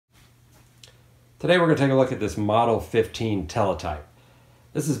Today we're going to take a look at this Model 15 Teletype.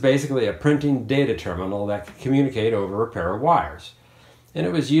 This is basically a printing data terminal that can communicate over a pair of wires. And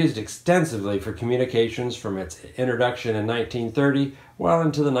it was used extensively for communications from its introduction in 1930 well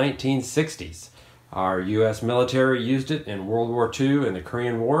into the 1960s. Our U.S. military used it in World War II and the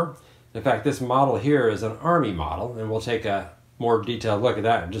Korean War. In fact, this model here is an Army model, and we'll take a more detailed look at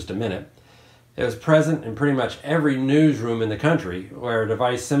that in just a minute. It was present in pretty much every newsroom in the country, where a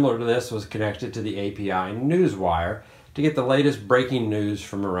device similar to this was connected to the API news wire to get the latest breaking news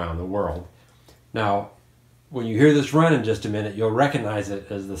from around the world. Now, when you hear this run in just a minute, you'll recognize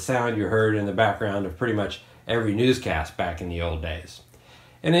it as the sound you heard in the background of pretty much every newscast back in the old days.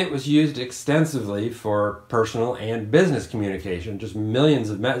 And it was used extensively for personal and business communication, just millions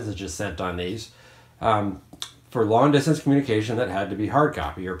of messages sent on these, for long-distance communication that had to be hard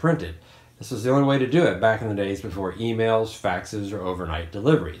copy or printed. This was the only way to do it back in the days before emails, faxes, or overnight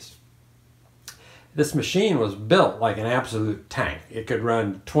deliveries. This machine was built like an absolute tank. It could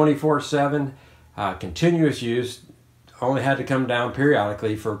run 24/7, continuous use, only had to come down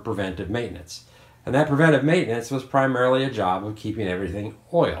periodically for preventive maintenance. And that preventive maintenance was primarily a job of keeping everything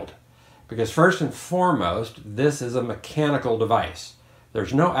oiled. Because first and foremost, this is a mechanical device.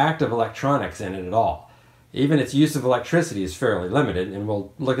 There's no active electronics in it at all. Even its use of electricity is fairly limited, and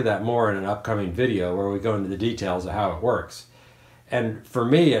we'll look at that more in an upcoming video where we go into the details of how it works. And for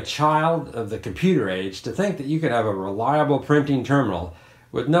me, a child of the computer age, to think that you could have a reliable printing terminal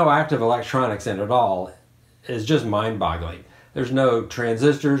with no active electronics in it at all is just mind-boggling. There's no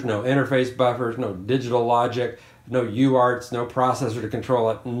transistors, no interface buffers, no digital logic, no UARTs, no processor to control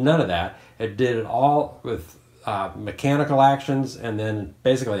it, none of that. It did it all with mechanical actions and then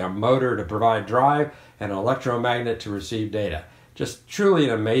basically a motor to provide drive and an electromagnet to receive data. Just truly an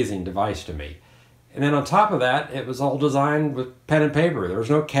amazing device to me. And then on top of that, it was all designed with pen and paper. There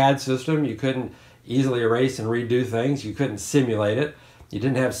was no CAD system. You couldn't easily erase and redo things. You couldn't simulate it. You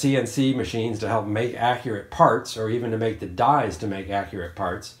didn't have CNC machines to help make accurate parts or even to make the dies to make accurate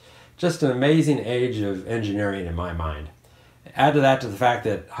parts. Just an amazing age of engineering in my mind. Add to that to the fact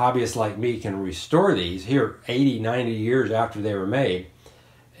that hobbyists like me can restore these here 80, 90 years after they were made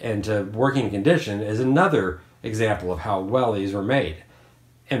into working condition is another example of how well these were made.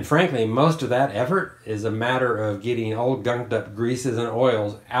 And frankly, most of that effort is a matter of getting old gunked up greases and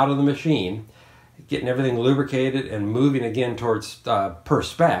oils out of the machine, getting everything lubricated and moving again towards per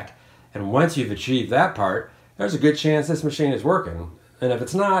spec. And once you've achieved that part, there's a good chance this machine is working. And if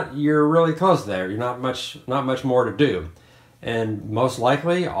it's not, you're really close there. You're not much more to do. And most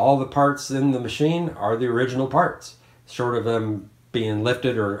likely, all the parts in the machine are the original parts, short of them being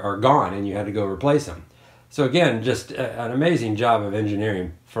lifted or gone and you had to go replace them. So again, just an amazing job of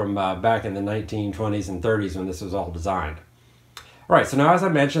engineering from back in the 1920s and 30s when this was all designed. All right, so now as I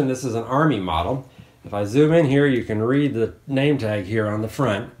mentioned, this is an Army model. If I zoom in here, you can read the name tag here on the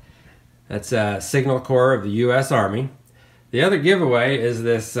front. That's Signal Corps of the U.S. Army. The other giveaway is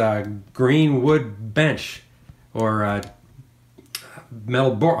this green wood bench or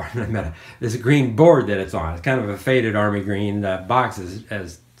metal board, this green board that it's on. It's kind of a faded army green. The box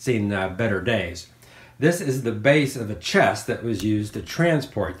has seen better days. This is the base of a chest that was used to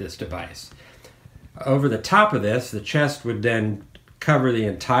transport this device. Over the top of this, the chest would then cover the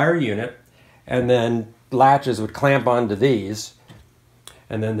entire unit, and then latches would clamp onto these.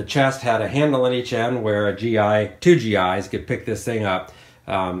 And then the chest had a handle on each end where a GI, two GIs could pick this thing up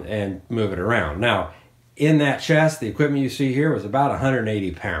and move it around. Now, in that chest, the equipment you see here was about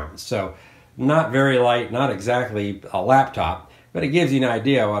 180 pounds. So not very light, not exactly a laptop, but it gives you an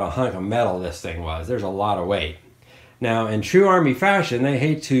idea what a hunk of metal this thing was. There's a lot of weight. Now, in true Army fashion, they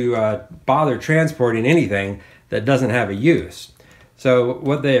hate to bother transporting anything that doesn't have a use. So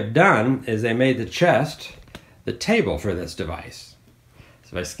what they have done is they made the chest the table for this device.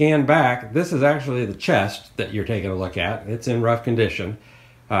 So if I scan back, this is actually the chest that you're taking a look at. It's in rough condition.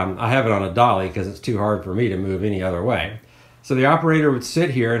 I have it on a dolly because it's too hard for me to move any other way. So the operator would sit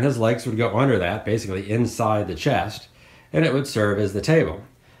here and his legs would go under that, basically inside the chest, and it would serve as the table.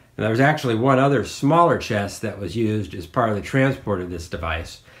 And there was actually one other smaller chest that was used as part of the transport of this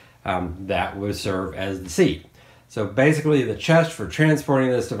device that would serve as the seat. So basically the chest for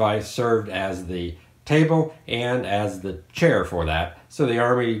transporting this device served as the table and as the chair for that, so the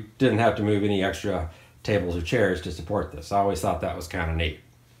Army didn't have to move any extra tables or chairs to support this. I always thought that was kind of neat.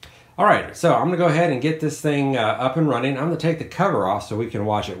 All right, so I'm going to go ahead and get this thing up and running. I'm going to take the cover off so we can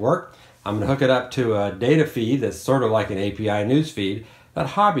watch it work. I'm going to hook it up to a data feed that's sort of like an API news feed that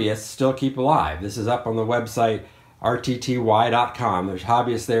hobbyists still keep alive. This is up on the website rtty.com. There's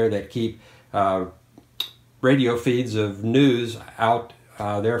hobbyists there that keep radio feeds of news out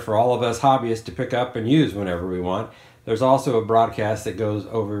there for all of us hobbyists to pick up and use whenever we want. There's also a broadcast that goes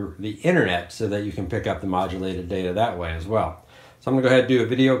over the internet so that you can pick up the modulated data that way as well. So I'm going to go ahead and do a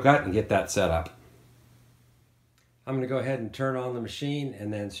video cut and get that set up. I'm going to go ahead and turn on the machine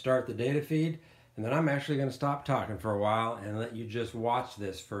and then start the data feed. And then I'm actually going to stop talking for a while and let you just watch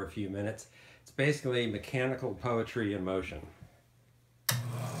this for a few minutes. It's basically mechanical poetry in motion.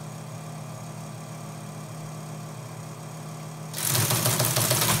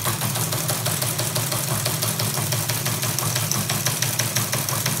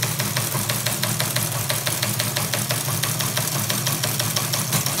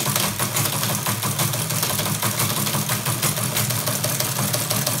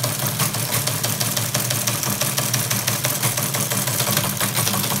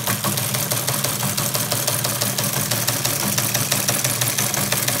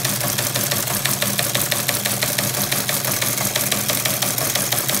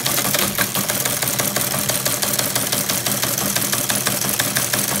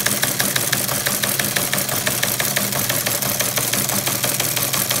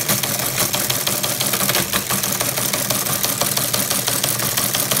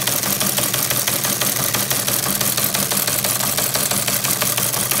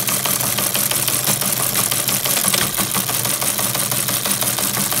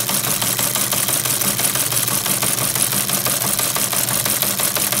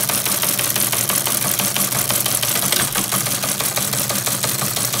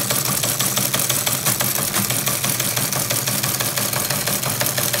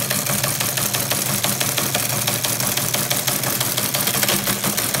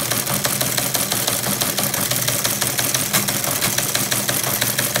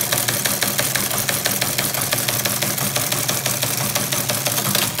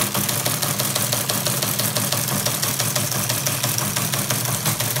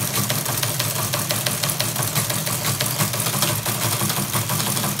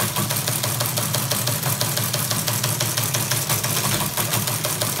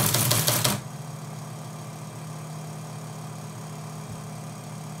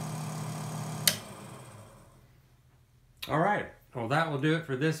 All right, well that will do it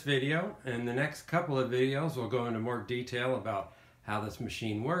for this video. In the next couple of videos we'll go into more detail about how this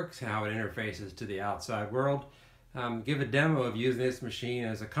machine works, how it interfaces to the outside world, give a demo of using this machine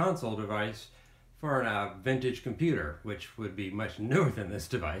as a console device for a vintage computer, which would be much newer than this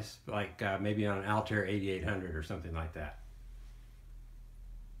device, like maybe on an Altair 8800 or something like that.